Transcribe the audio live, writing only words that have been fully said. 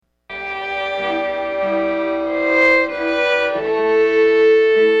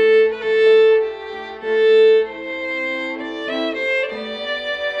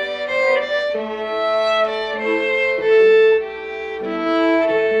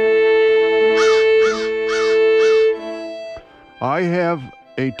I have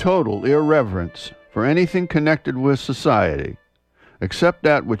a total irreverence for anything connected with society, except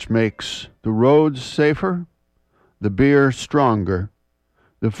that which makes the roads safer, the beer stronger,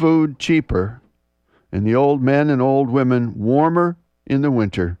 the food cheaper, and the old men and old women warmer in the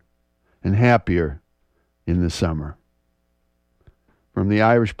winter and happier in the summer. From the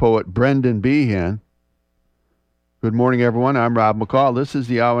Irish poet Brendan Behan. Good morning, everyone. I'm Rob McCall. This is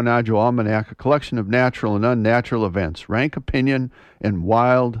the Awanadjo Almanac, a collection of natural and unnatural events, rank opinion, and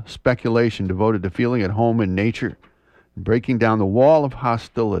wild speculation devoted to feeling at home in nature and breaking down the wall of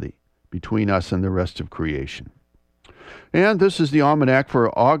hostility between us and the rest of creation. And this is the Almanac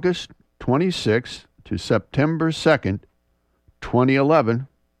for August 26th to September 2nd, 2011,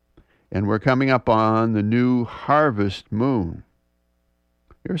 and we're coming up on the new harvest moon.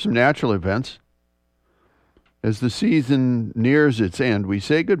 Here are some natural events. As the season nears its end, we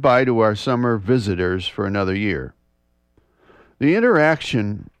say goodbye to our summer visitors for another year. The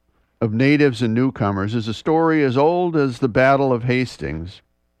interaction of natives and newcomers is a story as old as the Battle of Hastings,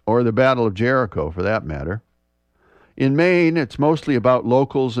 or the Battle of Jericho for that matter. In Maine, it's mostly about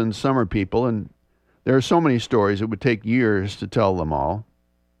locals and summer people, and there are so many stories it would take years to tell them all.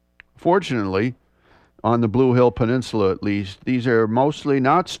 Fortunately, on the Blue Hill Peninsula at least, these are mostly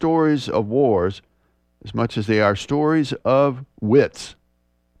not stories of wars, as much as they are stories of wits.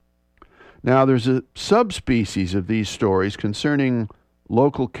 Now, there's a subspecies of these stories concerning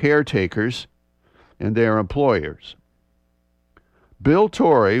local caretakers and their employers. Bill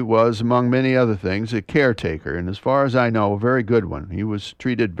Torrey was, among many other things, a caretaker, and as far as I know, a very good one. He was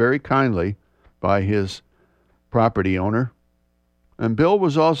treated very kindly by his property owner. And Bill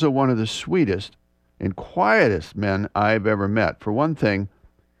was also one of the sweetest and quietest men I've ever met. For one thing,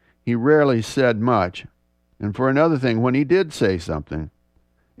 he rarely said much. And for another thing, when he did say something,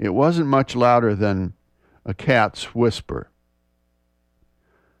 it wasn't much louder than a cat's whisper.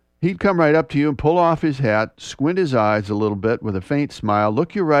 He'd come right up to you and pull off his hat, squint his eyes a little bit with a faint smile,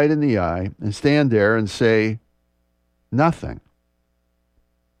 look you right in the eye, and stand there and say, nothing.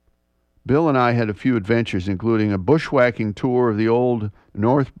 Bill and I had a few adventures, including a bushwhacking tour of the old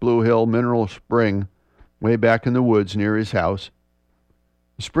North Blue Hill mineral spring way back in the woods near his house.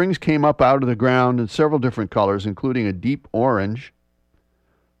 The springs came up out of the ground in several different colors, including a deep orange.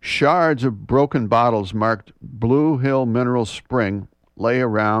 Shards of broken bottles marked Blue Hill Mineral Spring lay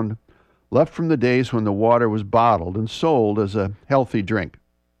around, left from the days when the water was bottled and sold as a healthy drink.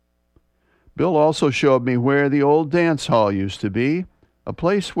 Bill also showed me where the old dance hall used to be, a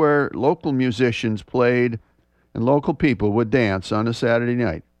place where local musicians played and local people would dance on a Saturday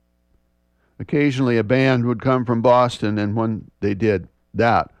night. Occasionally a band would come from Boston, and when they did,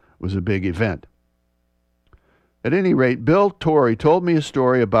 that was a big event. At any rate, Bill Torrey told me a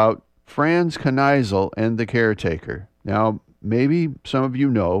story about Franz Kneisel and the caretaker. Now, maybe some of you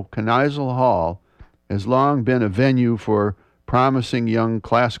know, Kneisel Hall has long been a venue for promising young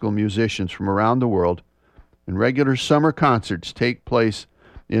classical musicians from around the world, and regular summer concerts take place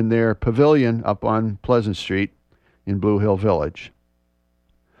in their pavilion up on Pleasant Street in Blue Hill Village.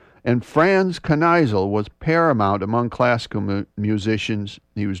 And Franz Kneisel was paramount among classical musicians.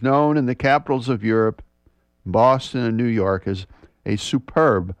 He was known in the capitals of Europe, Boston and New York, as a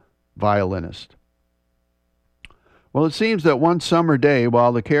superb violinist. Well, it seems that one summer day,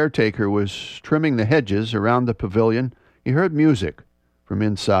 while the caretaker was trimming the hedges around the pavilion, he heard music from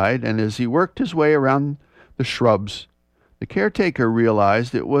inside, and as he worked his way around the shrubs, the caretaker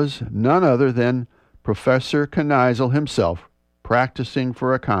realized it was none other than Professor Kneisel himself practicing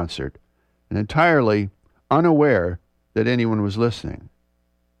for a concert, and entirely unaware that anyone was listening.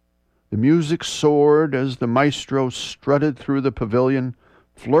 The music soared as the maestro strutted through the pavilion,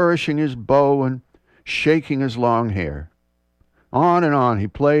 flourishing his bow and shaking his long hair. On and on he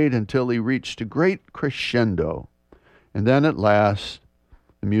played until he reached a great crescendo, and then at last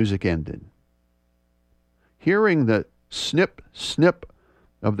the music ended. Hearing the snip, snip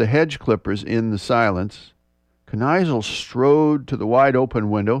of the hedge clippers in the silence, Kneisel strode to the wide-open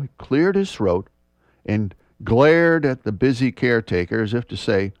window, he cleared his throat, and glared at the busy caretaker as if to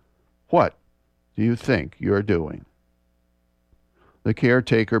say, "What do you think you're doing?" The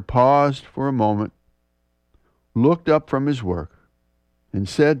caretaker paused for a moment, looked up from his work, and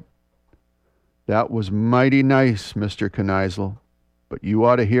said, "That was mighty nice, Mr. Kneisel, but you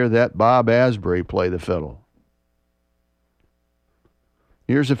ought to hear that Bob Asbury play the fiddle."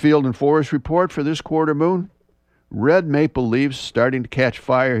 Here's a field and forest report for this quarter moon. Red maple leaves starting to catch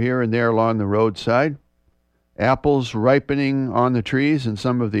fire here and there along the roadside. Apples ripening on the trees, and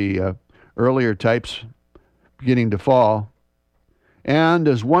some of the earlier types beginning to fall. And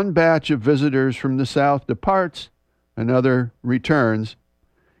as one batch of visitors from the south departs, another returns,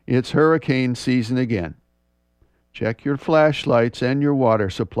 it's hurricane season again. Check your flashlights and your water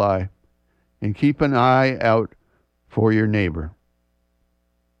supply, and keep an eye out for your neighbor.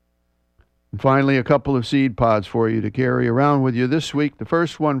 And finally, a couple of seed pods for you to carry around with you this week. The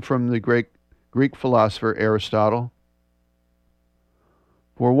first one from the Greek philosopher Aristotle.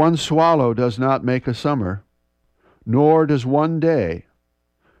 For one swallow does not make a summer, nor does one day,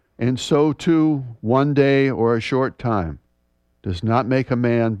 and so too one day or a short time does not make a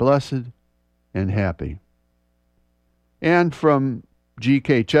man blessed and happy. And from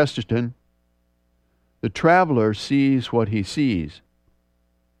G.K. Chesterton, the traveler sees what he sees.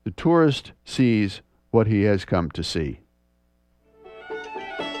 The tourist sees what he has come to see.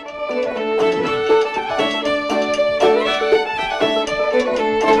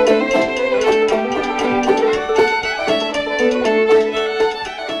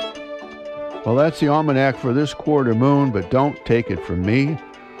 Well, that's the almanac for this quarter moon, but don't take it from me.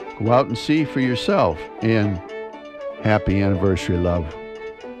 Go out and see for yourself, and happy anniversary, love.